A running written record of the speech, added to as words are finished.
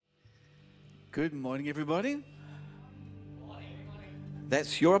Good morning, everybody.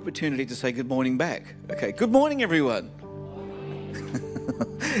 That's your opportunity to say good morning back. Okay, good morning, everyone.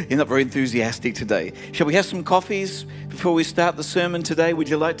 You're not very enthusiastic today. Shall we have some coffees before we start the sermon today? Would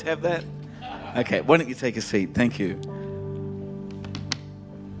you like to have that? Okay, why don't you take a seat? Thank you.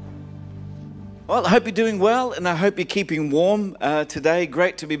 Well, I hope you're doing well, and I hope you're keeping warm today.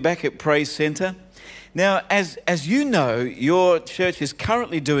 Great to be back at Praise Centre. Now, as you know, your church is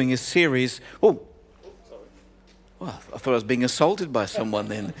currently doing a series. Oh, sorry. Well, I thought I was being assaulted by someone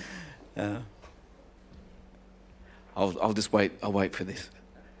then. I'll just wait. I'll wait for this.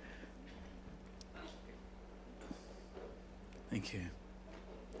 Thank you.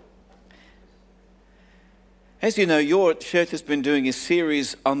 As you know, your church has been doing a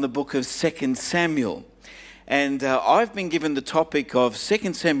series on the book of 2 Samuel. And I've been given the topic of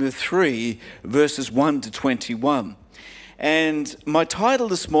 2 Samuel 3, verses 1 to 21. And my title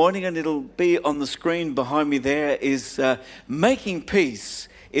this morning, and it'll be on the screen behind me there, is Making Peace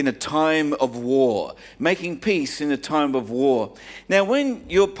in a Time of War. Making Peace in a Time of War. Now, when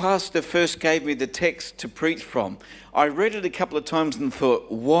your pastor first gave me the text to preach from, I read it a couple of times and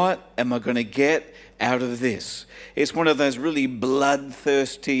thought, what am I going to get out of this? It's one of those really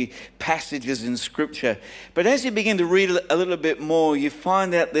bloodthirsty passages in Scripture. But as you begin to read a little bit more, you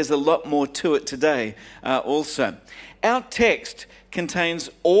find out there's a lot more to it today also. Our text contains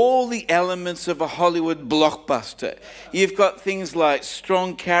all the elements of a Hollywood blockbuster. You've got things like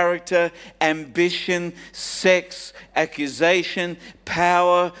strong character, ambition, sex, accusation,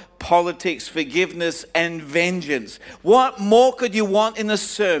 power, politics, forgiveness, and vengeance. What more could you want in a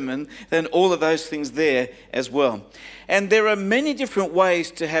sermon than all of those things there as well? And there are many different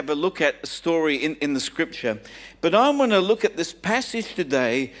ways to have a look at a story in the Scripture. But I'm going to look at this passage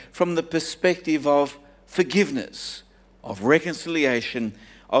today from the perspective of forgiveness, of reconciliation,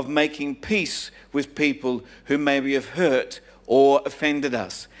 of making peace with people who maybe have hurt or offended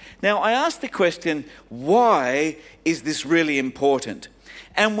us. Now, I ask the question, why is this really important?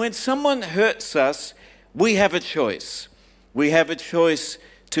 And when someone hurts us, we have a choice. We have a choice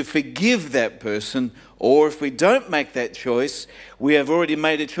to forgive that person, or if we don't make that choice, we have already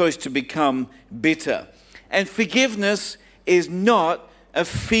made a choice to become bitter. And forgiveness is not a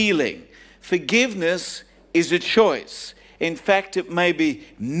feeling. Forgiveness is a choice. In fact, it may be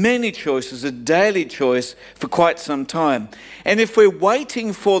many choices, a daily choice for quite some time. And if we're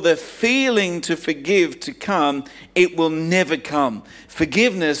waiting for the feeling to forgive to come, it will never come.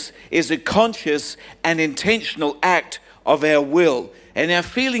 Forgiveness is a conscious and intentional act of our will. And our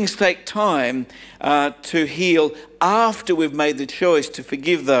feelings take time to heal after we've made the choice to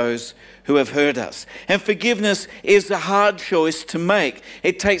forgive those who have hurt us. And forgiveness is a hard choice to make.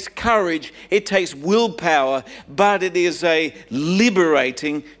 It takes courage, it takes willpower, but it is a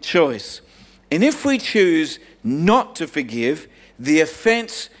liberating choice. And if we choose not to forgive, the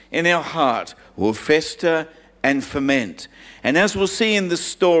offense in our heart will fester and ferment. And as we'll see in the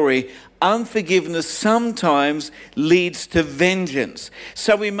story, unforgiveness sometimes leads to vengeance.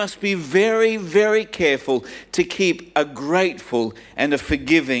 So we must be very, very careful to keep a grateful and a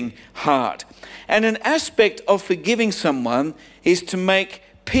forgiving heart. And an aspect of forgiving someone is to make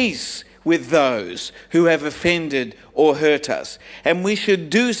peace with those who have offended or hurt us. And we should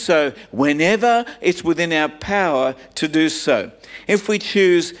do so whenever it's within our power to do so. If we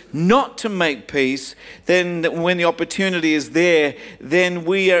choose not to make peace, then when the opportunity is there, then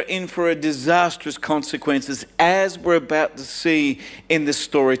we are in for a disastrous consequences, as we're about to see in this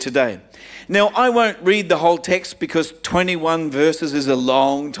story today. Now, I won't read the whole text because 21 verses is a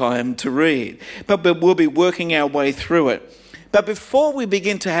long time to read, but we'll be working our way through it. But before we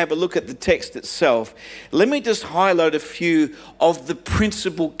begin to have a look at the text itself, let me just highlight a few of the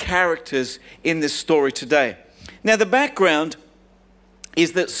principal characters in this story today. Now, the background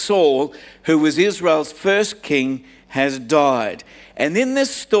is that Saul, who was Israel's first king, has died. And in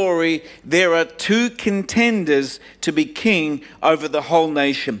this story, there are two contenders to be king over the whole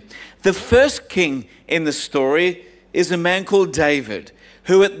nation. The first king in the story is a man called David,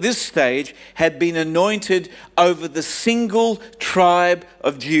 who at this stage had been anointed over the single tribe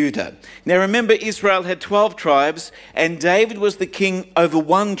of Judah. Now remember, Israel had 12 tribes, and David was the king over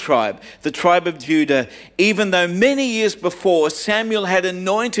one tribe, the tribe of Judah, even though many years before Samuel had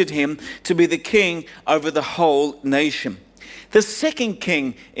anointed him to be the king over the whole nation. The second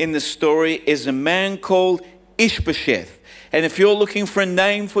king in the story is a man called Ishbosheth. And if you're looking for a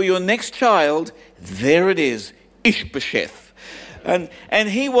name for your next child, there it is, Ishbosheth. And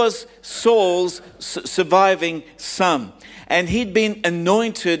he was Saul's surviving son. And he'd been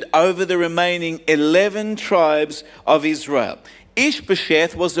anointed over the remaining 11 tribes of Israel.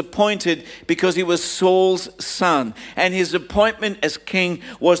 Ishbosheth was appointed because he was Saul's son, and his appointment as king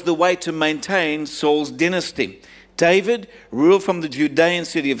was the way to maintain Saul's dynasty. David ruled from the Judean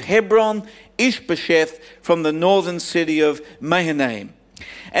city of Hebron, Ishbosheth from the northern city of Mahanaim.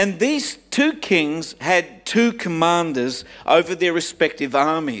 And these two kings had two commanders over their respective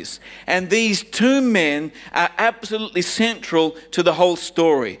armies. And these two men are absolutely central to the whole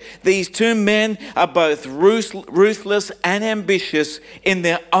story. These two men are both ruthless and ambitious in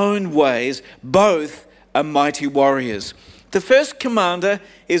their own ways. Both are mighty warriors. The first commander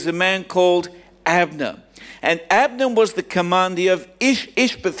is a man called Abner. And Abner was the commander of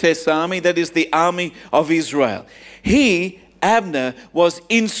Ishbosheth's army, that is the army of Israel. Abner was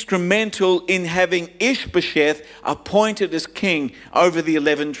instrumental in having Ishbosheth appointed as king over the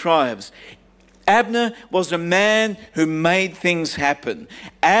 11 tribes. Abner was a man who made things happen.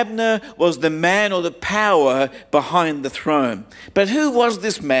 Abner was the man or the power behind the throne. But who was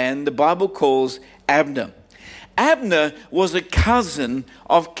this man the Bible calls Abner? Abner was a cousin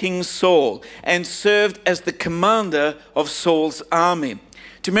of King Saul and served as the commander of Saul's army.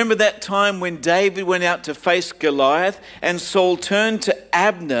 Do you remember that time when David went out to face Goliath and Saul turned to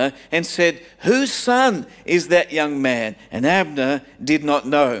Abner and said, "Whose son is that young man?" And Abner did not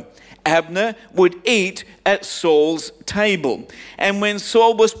know. Abner would eat at Saul's table. And when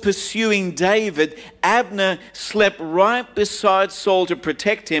Saul was pursuing David, Abner slept right beside Saul to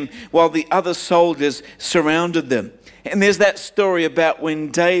protect him while the other soldiers surrounded them. And there's that story about when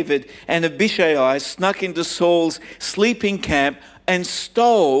David and Abishai snuck into Saul's sleeping camp and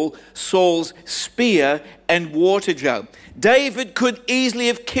stole Saul's spear and water jug. David could easily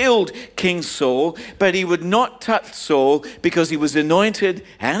have killed King Saul, but he would not touch Saul because he was anointed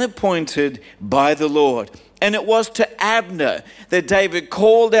and appointed by the Lord. And it was to Abner that David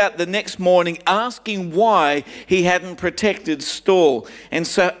called out the next morning asking why he hadn't protected Saul. And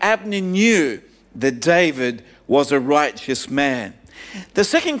so Abner knew that David was a righteous man. The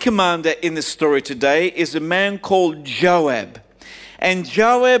second commander in this story today is a man called Joab. And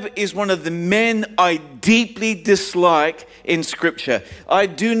Joab is one of the men I deeply dislike in Scripture. I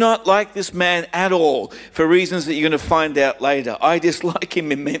do not like this man at all for reasons that you're going to find out later. I dislike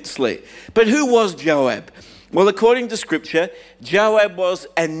him immensely. But who was Joab? Well, according to Scripture, Joab was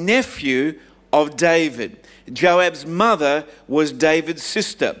a nephew of David. Joab's mother was David's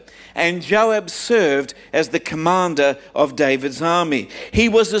sister. And Joab served as the commander of David's army. He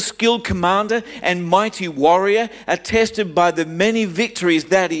was a skilled commander and mighty warrior, attested by the many victories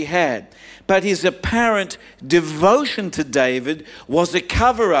that he had. But his apparent devotion to David was a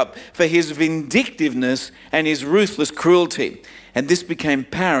cover-up for his vindictiveness and his ruthless cruelty. And this became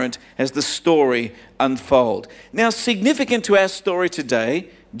apparent as the story unfolded. Now, significant to our story today,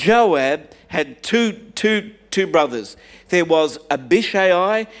 Joab had two brothers. There was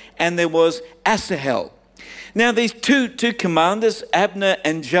Abishai and there was Asahel. Now these two commanders, Abner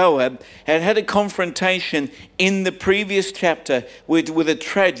and Joab, had a confrontation in the previous chapter with a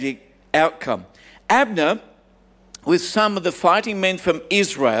tragic outcome. Abner, with some of the fighting men from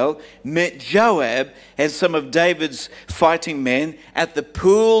Israel, met Joab and some of David's fighting men at the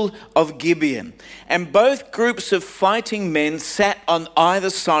pool of Gibeon. And both groups of fighting men sat on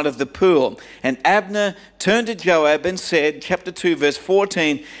either side of the pool. And Abner turned to Joab and said, chapter 2, verse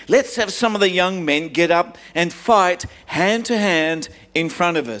 14, "Let's have some of the young men get up and fight hand to hand in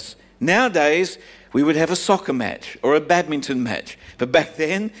front of us." Nowadays, we would have a soccer match or a badminton match. But back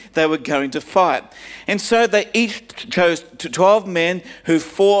then, they were going to fight. And so they each chose 12 men who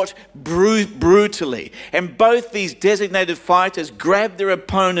fought brutally. And both these designated fighters grabbed their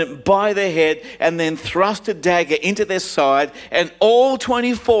opponent by the head and then thrust a dagger into their side. And all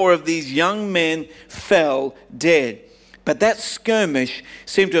 24 of these young men fell dead. But that skirmish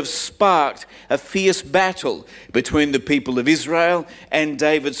seemed to have sparked a fierce battle between the people of Israel and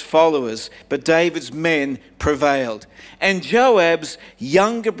David's followers. But David's men prevailed. And Joab's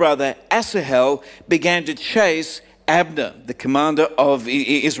younger brother, Asahel, began to chase Abner, the commander of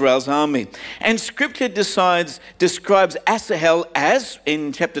Israel's army. And Scripture describes Asahel as,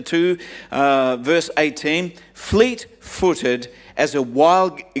 in chapter 2, verse 18, fleet-footed as a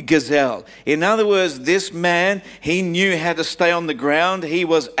wild gazelle. In other words, this man, he knew how to stay on the ground. He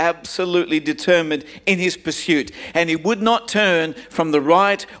was absolutely determined in his pursuit, and he would not turn from the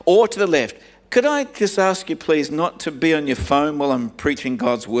right or to the left. Could I just ask you, please, not to be on your phone while I'm preaching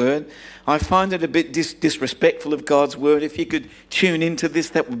God's word? I find it a bit disrespectful of God's word. If you could tune into this,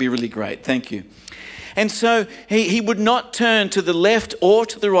 that would be really great. Thank you. And so he would not turn to the left or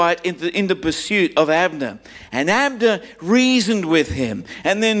to the right in the pursuit of Abner. And Abner reasoned with him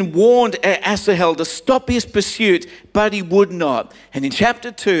and then warned Asahel to stop his pursuit, but he would not. And in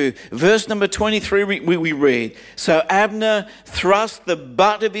chapter 2, verse number 23, we read, "So Abner thrust the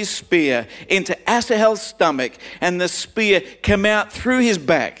butt of his spear into Asahel's stomach, and the spear came out through his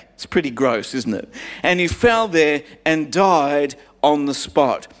back." It's pretty gross, isn't it? "And he fell there and died on the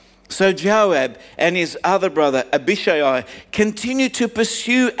spot." So Joab and his other brother Abishai continued to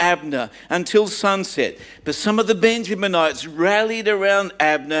pursue Abner until sunset. But some of the Benjaminites rallied around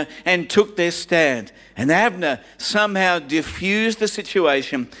Abner and took their stand. And Abner somehow diffused the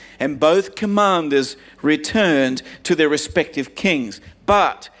situation, and both commanders returned to their respective kings.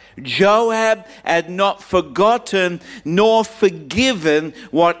 But Joab had not forgotten nor forgiven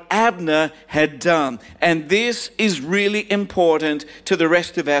what Abner had done. And this is really important to the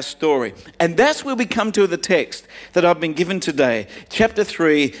rest of our story. And that's where we come to the text that I've been given today. Chapter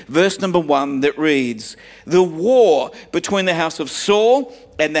 3, verse number 1, that reads, "The war between the house of Saul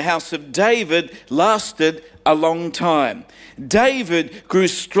and the house of David lasted a long time. David grew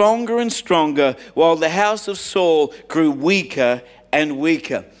stronger and stronger, while the house of Saul grew weaker and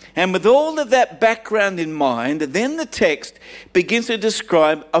weaker." And with all of that background in mind, then the text begins to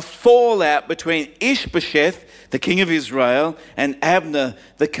describe a fallout between Ishbosheth, the king of Israel, and Abner,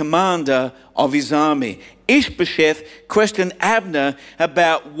 the commander of his army. Ishbosheth questioned Abner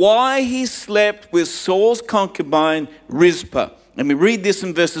about why he slept with Saul's concubine Rizpah. And we read this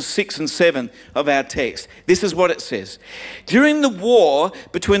in verses 6 and 7 of our text. This is what it says. "During the war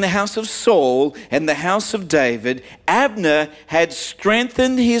between the house of Saul and the house of David, Abner had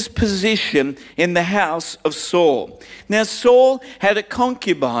strengthened his position in the house of Saul. Now Saul had a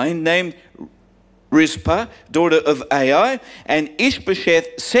concubine named Rizpah, daughter of Ai, and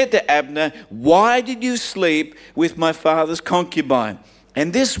Ishbosheth said to Abner, 'Why did you sleep with my father's concubine?'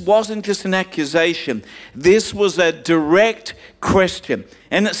 And this wasn't just an accusation. This was a direct question.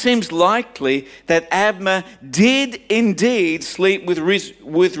 And it seems likely that Abner did indeed sleep with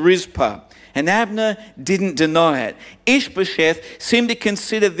Rizpah. And Abner didn't deny it. Ishbosheth seemed to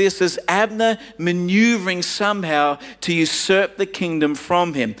consider this as Abner maneuvering somehow to usurp the kingdom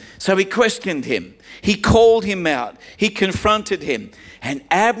from him. So he questioned him. He called him out. He confronted him. And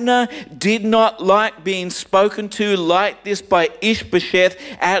Abner did not like being spoken to like this by Ishbosheth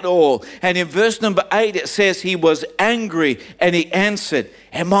at all. And in verse number 8 it says he was angry and he answered,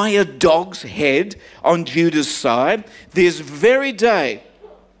 "Am I a dog's head on Judah's side? This very day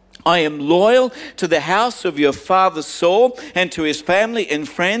I am loyal to the house of your father Saul and to his family and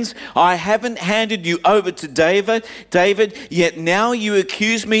friends. I haven't handed you over to David, yet now you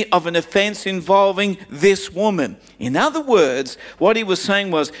accuse me of an offense involving this woman." In other words, what he was saying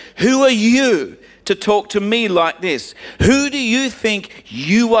was, who are you to talk to me like this? Who do you think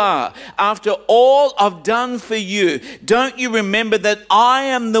you are? After all I've done for you, don't you remember that I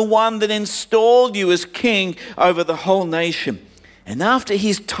am the one that installed you as king over the whole nation? And after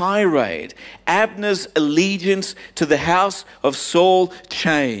his tirade, Abner's allegiance to the house of Saul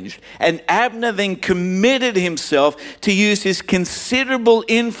changed. And Abner then committed himself to use his considerable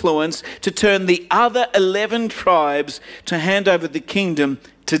influence to turn the other 11 tribes to hand over the kingdom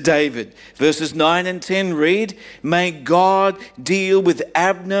to David. Verses 9 and 10 read, "May God deal with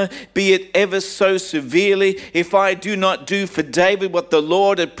Abner, be it ever so severely, if I do not do for David what the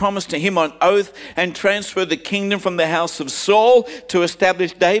Lord had promised to him on oath and transfer the kingdom from the house of Saul to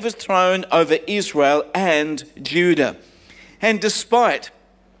establish David's throne over Israel and Judah." And despite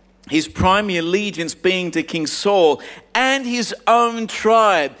his primary allegiance being to King Saul and his own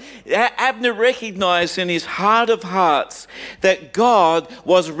tribe, Abner recognized in his heart of hearts that God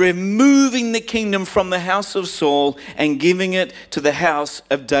was removing the kingdom from the house of Saul and giving it to the house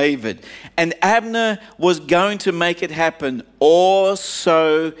of David. And Abner was going to make it happen, or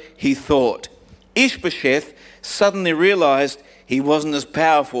so he thought. Ishbosheth suddenly realized he wasn't as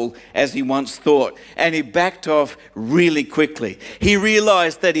powerful as he once thought, and he backed off really quickly. He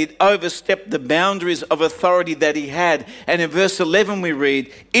realized that he'd overstepped the boundaries of authority that he had. And in verse 11 we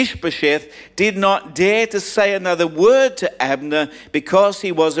read, "Ishbosheth did not dare to say another word to Abner because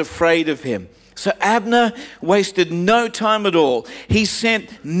he was afraid of him." So Abner wasted no time at all. He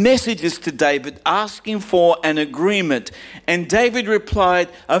sent messages to David asking for an agreement. And David replied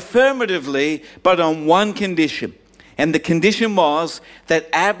affirmatively, but on one condition. And the condition was that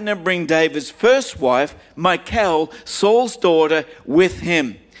Abner bring David's first wife, Michal, Saul's daughter, with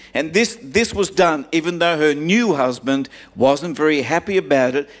him. And this was done even though her new husband wasn't very happy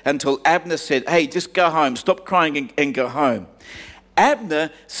about it, until Abner said, "Hey, just go home. Stop crying and go home."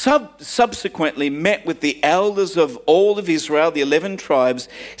 Abner subsequently met with the elders of all of Israel, the 11 tribes,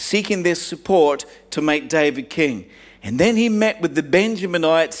 seeking their support to make David king. And then he met with the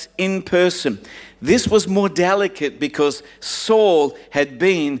Benjaminites in person. This was more delicate because Saul had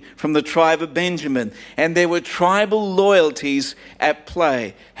been from the tribe of Benjamin, and there were tribal loyalties at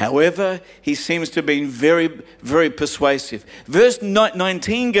play. However, he seems to have been very, very persuasive. Verse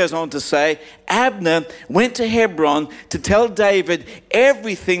 19 goes on to say, Abner went to Hebron to tell David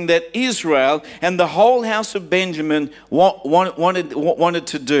everything that Israel and the whole house of Benjamin wanted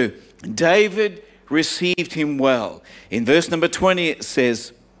to do. David received him well. In verse number 20 it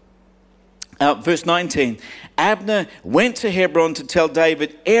says, verse 19, Abner went to Hebron to tell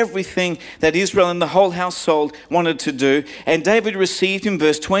David everything that Israel and the whole household wanted to do. And David received him.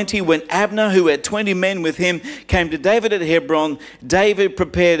 Verse 20, when Abner, who had 20 men with him, came to David at Hebron, David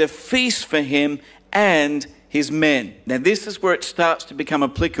prepared a feast for him and his men. Now this is where it starts to become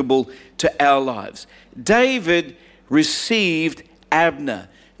applicable to our lives. David received Abner,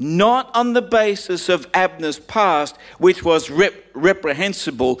 not on the basis of Abner's past, which was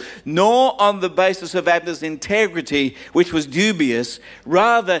reprehensible, nor on the basis of Abner's integrity, which was dubious.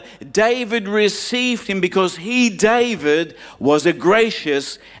 Rather, David received him because he, David, was a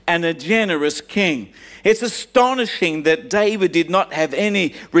gracious and a generous king. It's astonishing that David did not have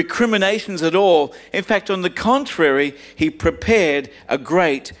any recriminations at all. In fact, on the contrary, he prepared a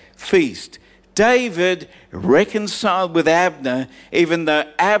great feast. David reconciled with Abner, even though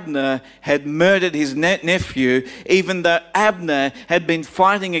Abner had murdered his nephew, even though Abner had been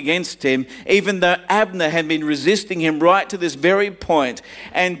fighting against him, even though Abner had been resisting him right to this very point.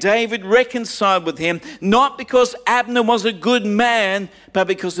 And David reconciled with him, not because Abner was a good man, but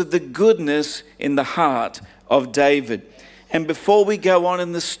because of the goodness in the heart of David. And before we go on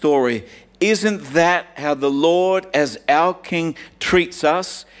in the story, isn't that how the Lord as our King treats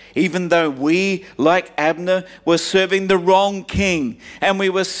us? Even though we, like Abner, were serving the wrong king and we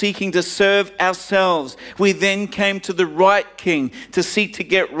were seeking to serve ourselves, we then came to the right king to seek to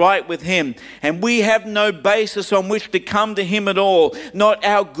get right with him. And we have no basis on which to come to him at all. Not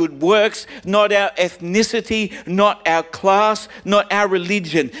our good works, not our ethnicity, not our class, not our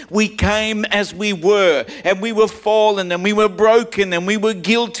religion. We came as we were, and we were fallen, and we were broken, and we were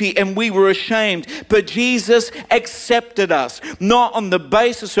guilty, and we were ashamed. But Jesus accepted us, not on the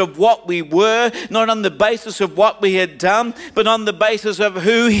basis of what we were, not on the basis of what we had done, but on the basis of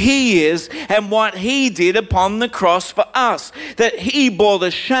who he is and what he did upon the cross for us. That he bore the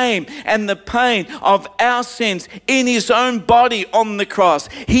shame and the pain of our sins in his own body on the cross.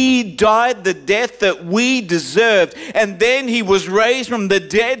 He died the death that we deserved, and then he was raised from the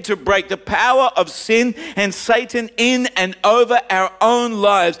dead to break the power of sin and Satan in and over our own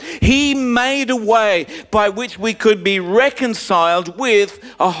lives. He made a way by which we could be reconciled with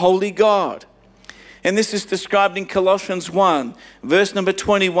a holy God. And this is described in Colossians 1, verse number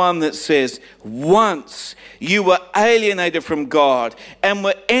 21, that says, once you were alienated from God and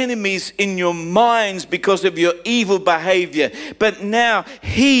were enemies in your minds because of your evil behavior, but now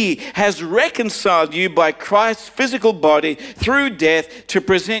he has reconciled you by Christ's physical body through death to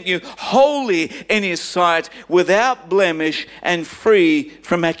present you holy in his sight, without blemish and free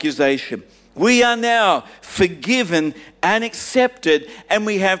from accusation. We are now forgiven and accepted, and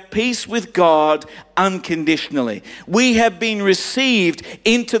we have peace with God unconditionally. We have been received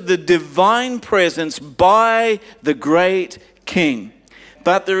into the divine presence by the great King.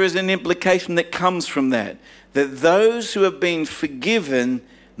 But there is an implication that comes from that those who have been forgiven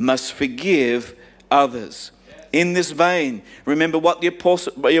must forgive others. In this vein, remember what the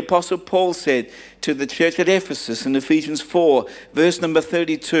Apostle Paul said to the church at Ephesus in Ephesians 4, verse number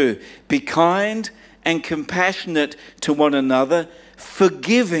 32. Be kind and compassionate to one another,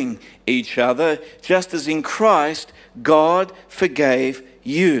 forgiving each other, just as in Christ God forgave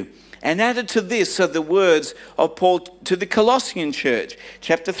you. And added to this are the words of Paul to the Colossian church,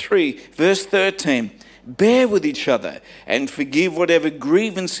 chapter 3, verse 13. Bear with each other and forgive whatever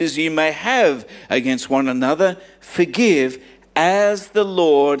grievances you may have against one another. Forgive as the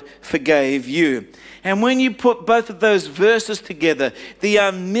Lord forgave you. And when you put both of those verses together, the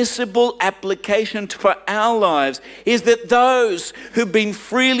unmissable application for our lives is that those who've been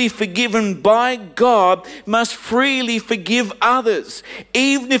freely forgiven by God must freely forgive others,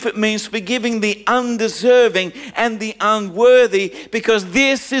 even if it means forgiving the undeserving and the unworthy, because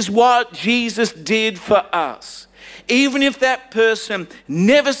this is what Jesus did for us. Even if that person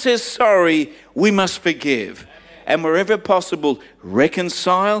never says sorry, we must forgive. And wherever possible,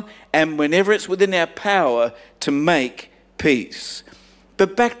 reconcile, and whenever it's within our power, to make peace.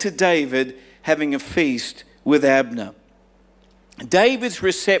 But back to David having a feast with Abner. David's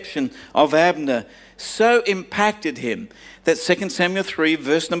reception of Abner so impacted him that 2 Samuel 3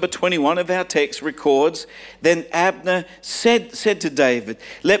 verse number 21 of our text records, then Abner said to David,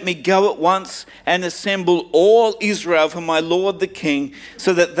 "Let me go at once and assemble all Israel for my lord the king,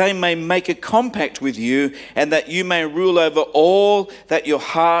 so that they may make a compact with you, and that you may rule over all that your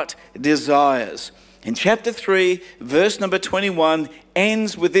heart desires." In chapter 3 verse number 21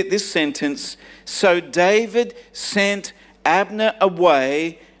 ends with this sentence, "So David sent Abner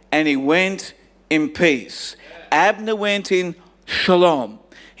away, and he went in peace." Abner went in shalom.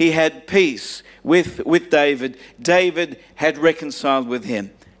 He had peace with David. David had reconciled with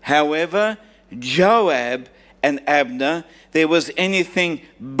him. However, Joab and Abner, there was anything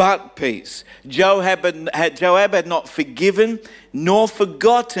but peace. Joab had not forgiven nor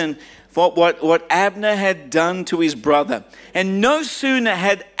forgotten for what Abner had done to his brother. And no sooner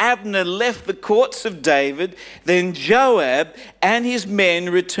had Abner left the courts of David than Joab and his men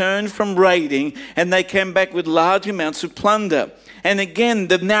returned from raiding, and they came back with large amounts of plunder. And again,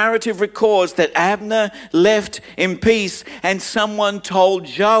 the narrative records that Abner left in peace, and someone told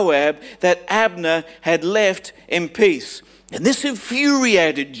Joab that Abner had left in peace. And this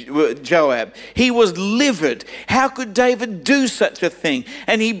infuriated Joab. He was livid. How could David do such a thing?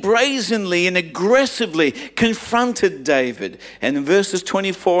 And he brazenly and aggressively confronted David. And in verses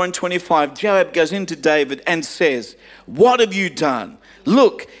 24 and 25, Joab goes into David and says, "What have you done?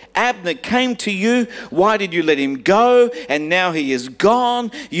 Look, Abner came to you. Why did you let him go? And now he is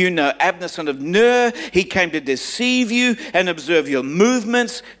gone. You know Abner, son of Ner. He came to deceive you and observe your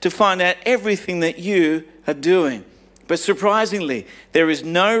movements to find out everything that you are doing." But surprisingly, there is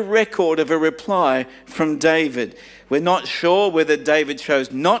no record of a reply from David. We're not sure whether David chose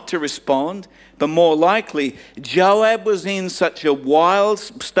not to respond, but more likely, Joab was in such a wild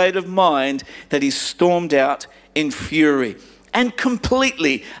state of mind that he stormed out in fury and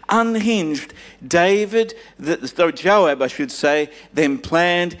completely unhinged. Joab, I should say, then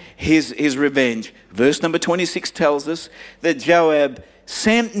planned his revenge. Verse number 26 tells us that Joab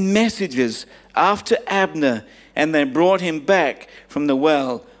sent messages after Abner, and they brought him back from the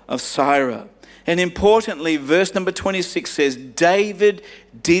well of Sirah. And importantly, verse number 26 says, David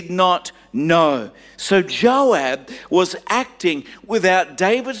did not know. So Joab was acting without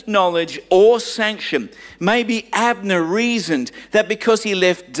David's knowledge or sanction. Maybe Abner reasoned that because he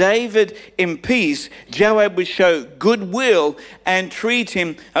left David in peace, Joab would show goodwill and treat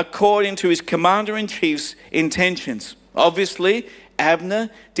him according to his commander-in-chief's intentions. Obviously, Abner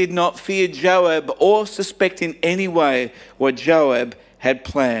did not fear Joab or suspect in any way what Joab had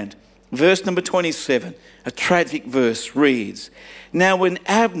planned. Verse number 27, a tragic verse, reads, Now when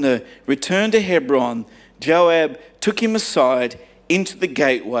Abner returned to Hebron, Joab took him aside into the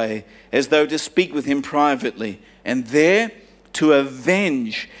gateway as though to speak with him privately, and there, to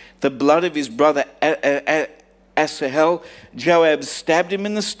avenge the blood of his brother Asahel, Joab stabbed him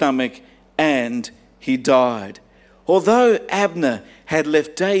in the stomach and he died. Although Abner had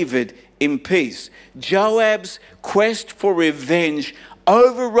left David in peace, Joab's quest for revenge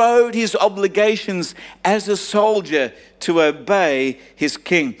overrode his obligations as a soldier to obey his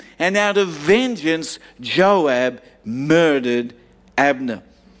king. And out of vengeance, Joab murdered Abner.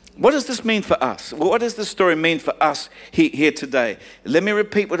 What does this mean for us? What does this story mean for us here today? Let me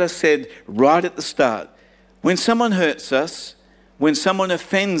repeat what I said right at the start. When someone hurts us, when someone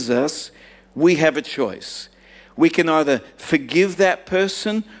offends us, we have a choice. We can either forgive that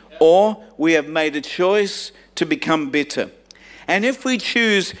person, or we have made a choice to become bitter. And if we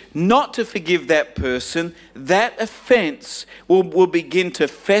choose not to forgive that person, that offense will begin to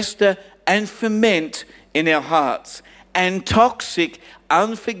fester and ferment in our hearts. And toxic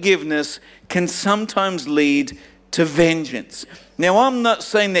unforgiveness can sometimes lead to vengeance. Now, I'm not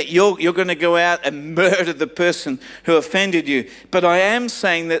saying that you're going to go out and murder the person who offended you, but I am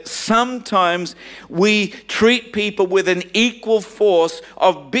saying that sometimes we treat people with an equal force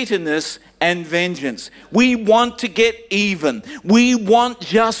of bitterness and vengeance. We want to get even. We want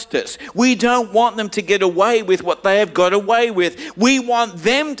justice. We don't want them to get away with what they have got away with. We want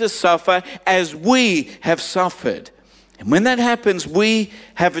them to suffer as we have suffered. And when that happens, we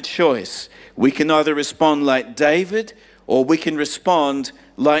have a choice. We can either respond like David, or we can respond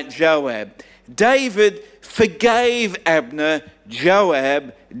like Joab. David forgave Abner.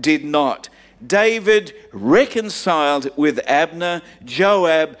 Joab did not. David reconciled with Abner.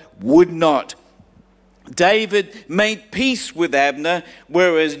 Joab would not. David made peace with Abner,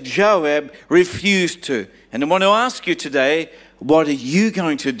 whereas Joab refused to. And I want to ask you today, what are you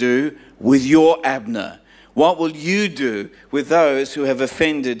going to do with your Abner? What will you do with those who have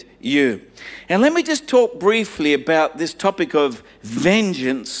offended you? And let me just talk briefly about this topic of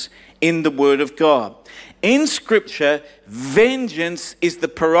vengeance in the Word of God. In Scripture, vengeance is the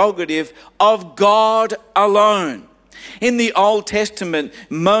prerogative of God alone. In the Old Testament,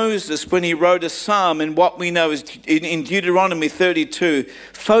 Moses, when he wrote a psalm, and what we know is in Deuteronomy 32,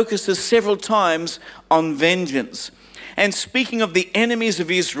 focuses several times on vengeance. And speaking of the enemies of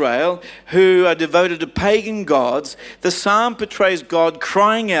Israel who are devoted to pagan gods, the psalm portrays God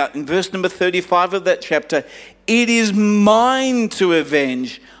crying out in verse number 35 of that chapter, "It is mine to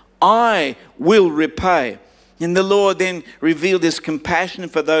avenge, I will repay." And the Lord then revealed his compassion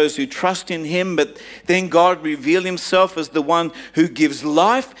for those who trust in him, but then God revealed himself as the one who gives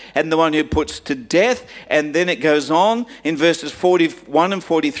life and the one who puts to death. And then it goes on in verses 41 and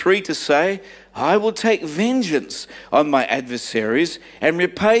 43 to say, "I will take vengeance on my adversaries and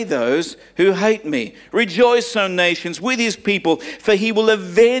repay those who hate me. Rejoice, O nations, with his people, for he will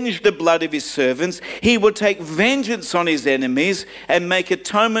avenge the blood of his servants. He will take vengeance on his enemies and make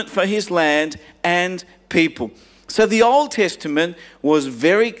atonement for his land and people." So the Old Testament was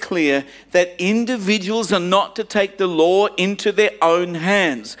very clear that individuals are not to take the law into their own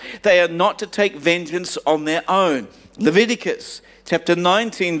hands. They are not to take vengeance on their own. Leviticus chapter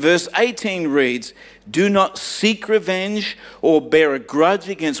 19 verse 18 reads, "Do not seek revenge or bear a grudge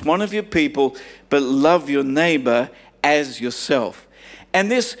against one of your people, but love your neighbor as yourself."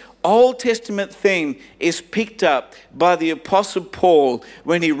 And this Old Testament theme is picked up by the Apostle Paul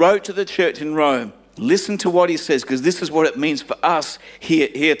when he wrote to the church in Rome. Listen to what he says, because this is what it means for us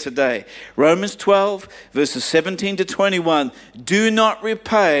here today. Romans 12, verses 17 to 21. "Do not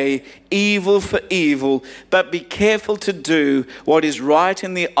repay evil for evil, but be careful to do what is right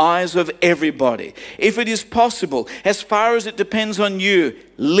in the eyes of everybody. If it is possible, as far as it depends on you,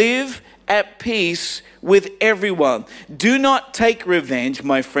 live at peace with everyone. Do not take revenge,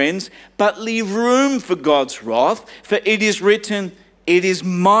 my friends, but leave room for God's wrath, for it is written, 'It is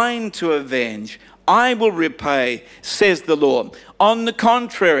mine to avenge. I will repay,' says the Lord. On the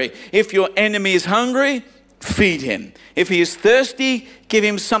contrary, if your enemy is hungry, feed him. If he is thirsty, give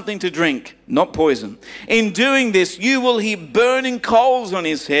him something to drink, not poison. In doing this, you will heap burning coals on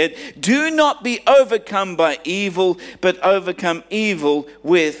his head. Do not be overcome by evil, but overcome evil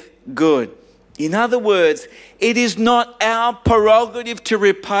with good." In other words, it is not our prerogative to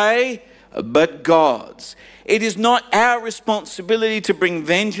repay, but God's. It is not our responsibility to bring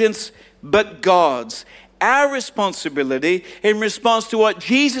vengeance, but God's. Our responsibility in response to what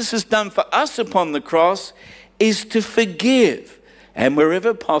Jesus has done for us upon the cross is to forgive and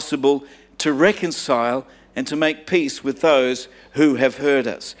wherever possible to reconcile and to make peace with those who have hurt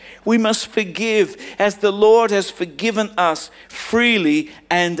us. We must forgive as the Lord has forgiven us freely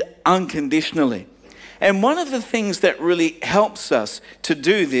and unconditionally. And one of the things that really helps us to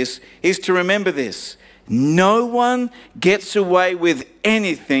do this is to remember this: no one gets away with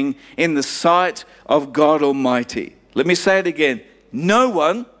anything in the sight of God Almighty. Let me say it again. No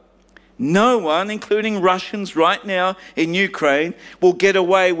one, including Russians right now in Ukraine, will get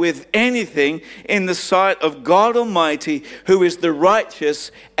away with anything in the sight of God Almighty, who is the righteous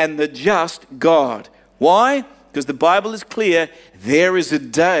and the just God. Why? Because the Bible is clear, there is a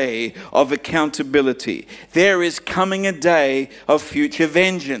day of accountability. There is coming a day of future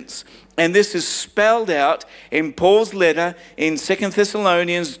vengeance. And this is spelled out in Paul's letter in 2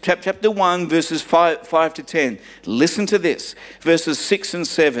 Thessalonians chapter 1, verses 5 to 10. Listen to this, verses 6 and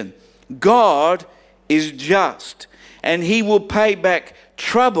 7. God is just, and he will pay back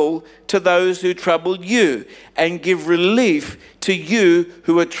trouble to those who trouble you, and give relief to you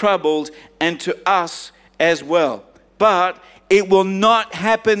who are troubled, and to us as well. But it will not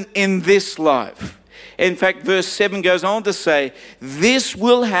happen in this life. In fact, verse 7 goes on to say, "This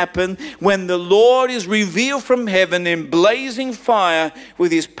will happen when the Lord is revealed from heaven in blazing fire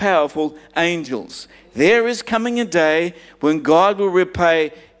with his powerful angels." There is coming a day when God will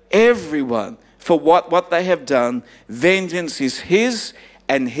repay everyone for what they have done. Vengeance is his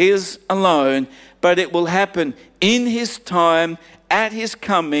and his alone, but it will happen in his time, at his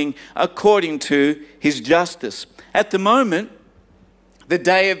coming, according to his justice. At the moment, the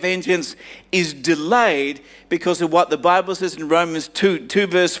day of vengeance is delayed because of what the Bible says in Romans 2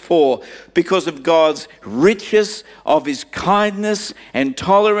 verse 4. Because of God's riches, of his kindness and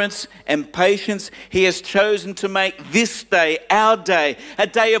tolerance and patience, he has chosen to make this day, our day, a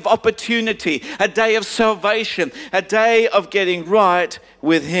day of opportunity, a day of salvation, a day of getting right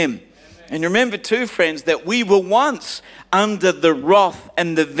with him. And remember too, friends, that we were once under the wrath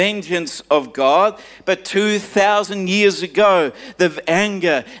and the vengeance of God, but 2,000 years ago, the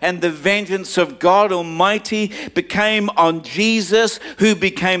anger and the vengeance of God Almighty became on Jesus, who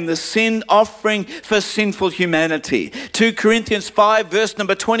became the sin offering for sinful humanity. 2 Corinthians 5 verse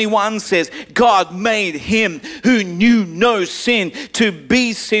number 21 says, God made him who knew no sin to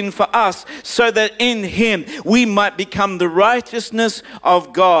be sin for us, so that in him we might become the righteousness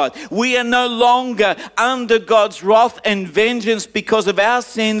of God. We are no longer under God's wrath and vengeance because of our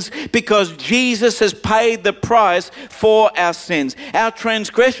sins, because Jesus has paid the price for our sins. Our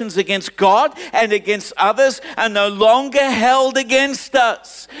transgressions against God and against others are no longer held against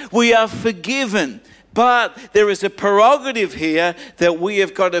us. We are forgiven. But there is a prerogative here that we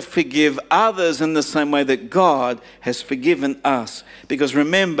have got to forgive others in the same way that God has forgiven us. Because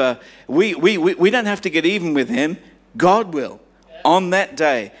remember, we don't have to get even with him. God will. On that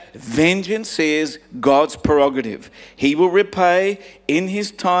day, vengeance is God's prerogative. He will repay in his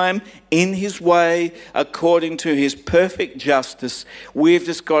time, in his way, according to his perfect justice. We've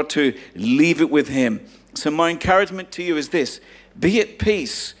just got to leave it with him. So my encouragement to you is this: be at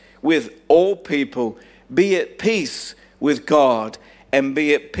peace with all people, be at peace with God, and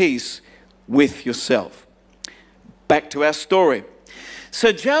be at peace with yourself. Back to our story.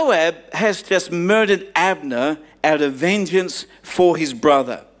 So Joab has just murdered Abner out of vengeance for his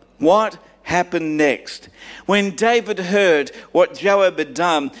brother. What happened next? When David heard what Joab had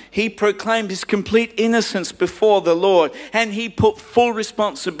done, he proclaimed his complete innocence before the Lord, and he put full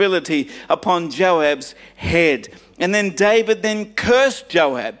responsibility upon Joab's head. And then David then cursed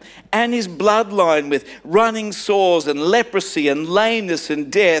Joab and his bloodline with running sores and leprosy and lameness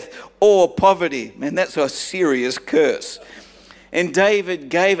and death or poverty. Man, that's a serious curse. And David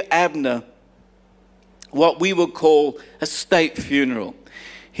gave Abner what we would call a state funeral.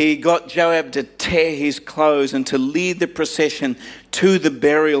 He got Joab to tear his clothes and to lead the procession to the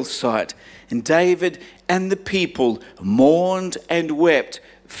burial site. And David and the people mourned and wept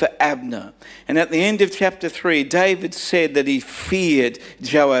for Abner. And at the end of chapter 3, David said that he feared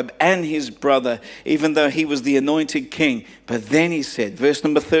Joab and his brother, even though he was the anointed king. But then he said, verse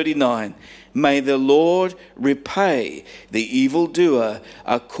number 39, may the Lord repay the evildoer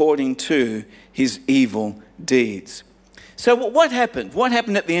according to his evil deeds. So what happened? What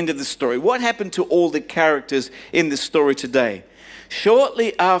happened at the end of the story? What happened to all the characters in the story today?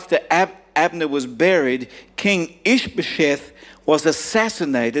 Shortly after Abner was buried, King Ishbosheth was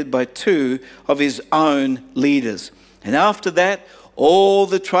assassinated by two of his own leaders. And after that, all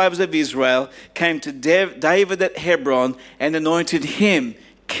the tribes of Israel came to David at Hebron and anointed him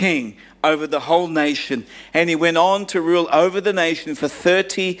king over the whole nation. And he went on to rule over the nation for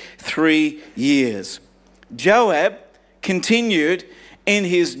 33 years. Joab continued in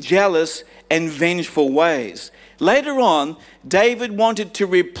his jealous and vengeful ways. Later on, David wanted to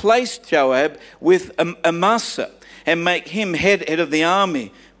replace Joab with Amasa and make him head of the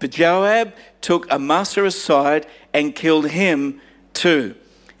army. But Joab took Amasa aside and killed him too.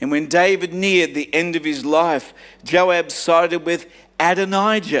 And when David neared the end of his life, Joab sided with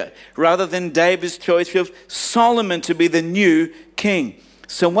Adonijah rather than David's choice of Solomon to be the new king.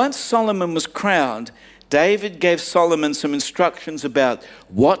 So once Solomon was crowned, David gave Solomon some instructions about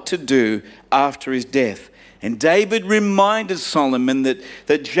what to do after his death. And David reminded Solomon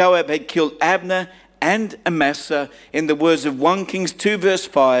that Joab had killed Abner and Amasa, in the words of 1 Kings 2 verse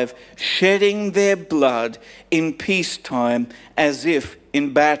 5, shedding their blood in peacetime as if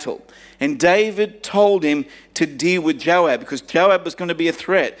in battle. And David told him to deal with Joab because Joab was going to be a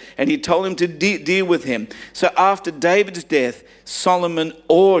threat. And he told him to deal with him. So after David's death, Solomon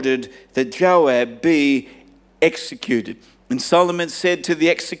ordered that Joab be executed. And Solomon said to the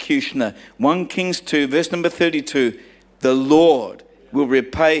executioner, 1 Kings 2 verse number 32, the Lord will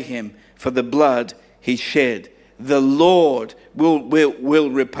repay him for the blood he shed. The Lord will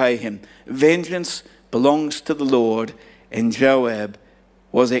repay him. Vengeance belongs to the Lord, and Joab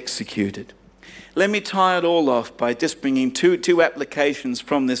was executed. Let me tie it all off by just bringing two applications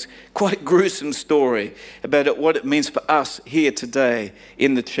from this quite gruesome story about what it means for us here today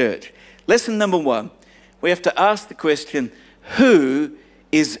in the church. Lesson number 1, we have to ask the question, who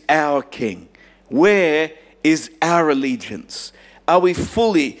is our King? Where is our allegiance? Are we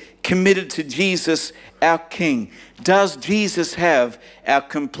fully committed to Jesus our King? Does Jesus have our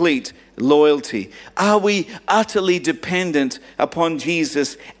complete loyalty? Are we utterly dependent upon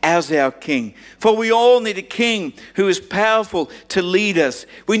Jesus as our King? For we all need a King who is powerful to lead us.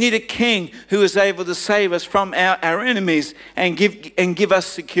 We need a King who is able to save us from our enemies and give us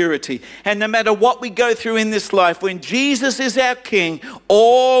security. And no matter what we go through in this life, when Jesus is our King,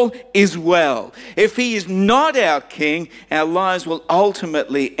 all is well. If he is not our King, our lives will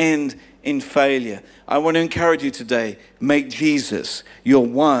ultimately end in failure. I want to encourage you today, make Jesus your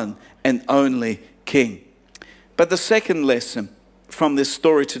one and only King. But the second lesson from this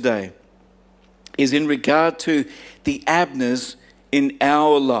story today is in regard to the Abners in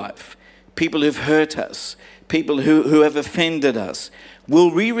our life, people who've hurt us, people who have offended us.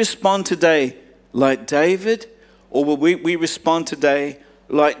 Will we respond today like David, or will we respond today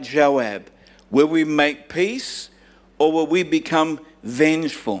like Joab? Will we make peace, or will we become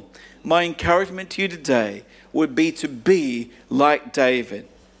vengeful? My encouragement to you today would be to be like David,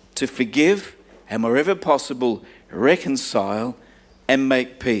 to forgive and wherever possible, reconcile and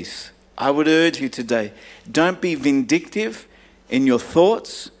make peace. I would urge you today, don't be vindictive in your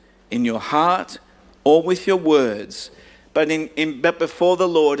thoughts, in your heart, or with your words, but before the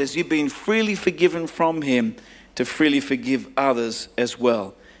Lord, as you've been freely forgiven from him, to freely forgive others as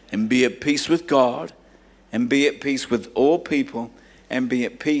well. And be at peace with God, and be at peace with all people, and be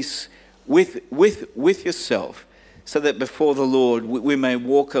at peace with yourself, so that before the Lord we may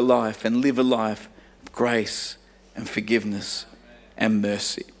walk a life and live a life of grace and forgiveness and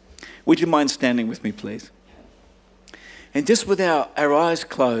mercy. Would you mind standing with me, please? And just with our eyes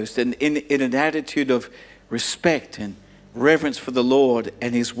closed and in an attitude of respect and reverence for the Lord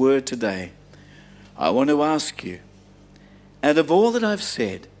and his word today, I want to ask you, out of all that I've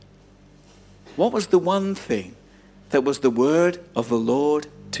said, what was the one thing that was the word of the Lord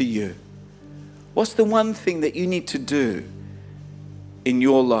to you? What's the one thing that you need to do in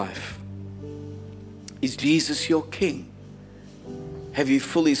your life? Is Jesus your King? Have you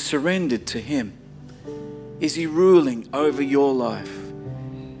fully surrendered to him? Is he ruling over your life?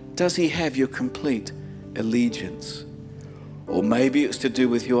 Does he have your complete allegiance? Or maybe it's to do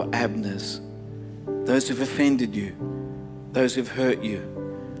with your Abners, those who've offended you, those who've hurt you.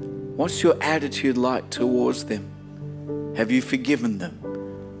 What's your attitude like towards them? Have you forgiven them?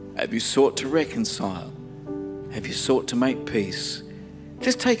 Have you sought to reconcile? Have you sought to make peace?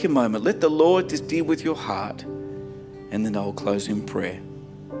 Just take a moment. Let the Lord just deal with your heart. And then I'll close in prayer.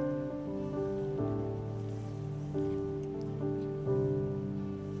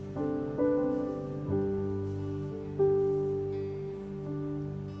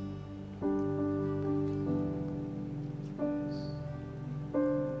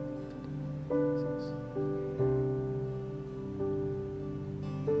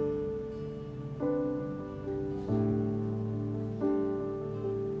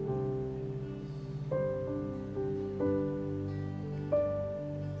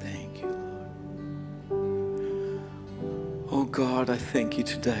 God, I thank you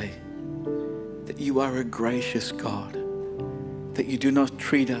today that you are a gracious God, that you do not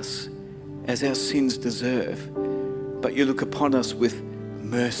treat us as our sins deserve, but you look upon us with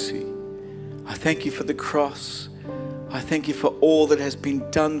mercy. I thank you for the cross. I thank you for all that has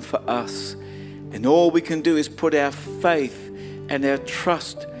been done for us. And all we can do is put our faith and our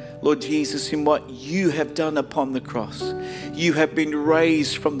trust, Lord Jesus, in what you have done upon the cross. You have been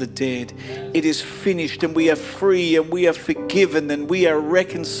raised from the dead. It is finished, and we are free, and we are forgiven, and we are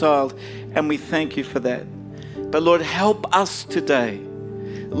reconciled, and we thank you for that. But Lord, help us today.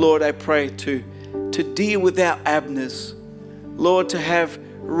 Lord, I pray to deal with our Abners. Lord, to have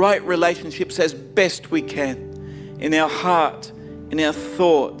right relationships as best we can in our heart, in our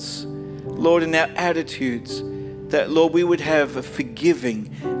thoughts, Lord, in our attitudes, that, Lord, we would have a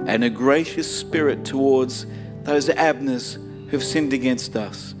forgiving and a gracious spirit towards those Abners who've sinned against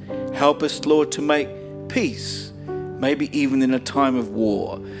us. Help us, Lord, to make peace, maybe even in a time of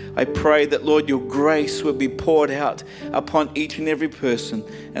war. I pray that, Lord, your grace would be poured out upon each and every person,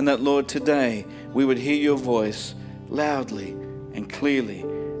 and that, Lord, today we would hear your voice loudly and clearly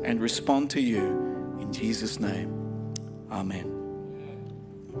and respond to you. In Jesus' name, amen.